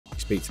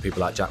speak to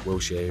people like Jack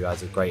Wilshere, who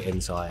has a great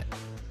insight,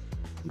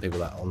 and people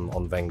like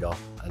on Wenger,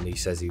 and he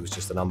says he was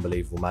just an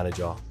unbelievable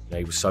manager. You know,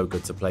 he was so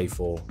good to play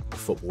for. The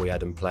football he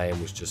had him playing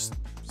was just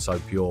so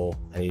pure,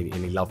 and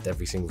he loved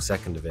every single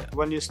second of it.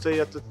 When you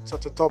stay at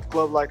a top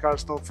club like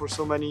Arsenal for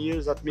so many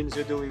years, that means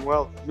you're doing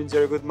well. It means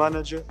you're a good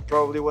manager,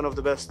 probably one of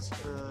the best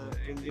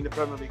in the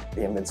Premier League.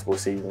 The Invincible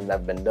season's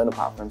never been done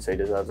apart from him, so he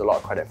deserves a lot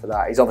of credit for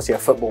that. He's obviously a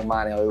football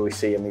man. I always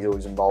see him, he's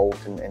always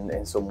involved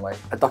in some way.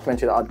 A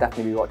documentary that I'd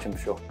definitely be watching for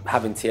sure.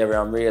 Having Thierry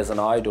Henry as an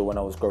idol when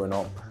I was growing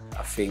up,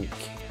 I think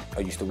I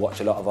used to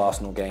watch a lot of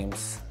Arsenal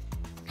games,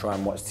 try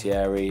and watch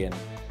Thierry and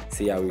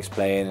see how he was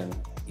playing, and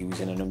he was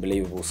in an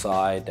unbelievable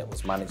side that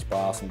was managed by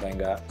Arsène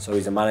Wenger. So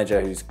he's a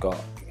manager who's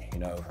got, you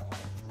know,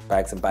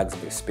 bags and bags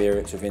of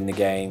experience within the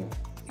game.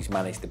 He's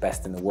managed the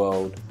best in the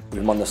world. With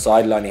him on the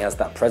sideline, he has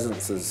that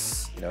presence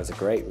as, you know, as a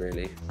great,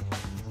 really.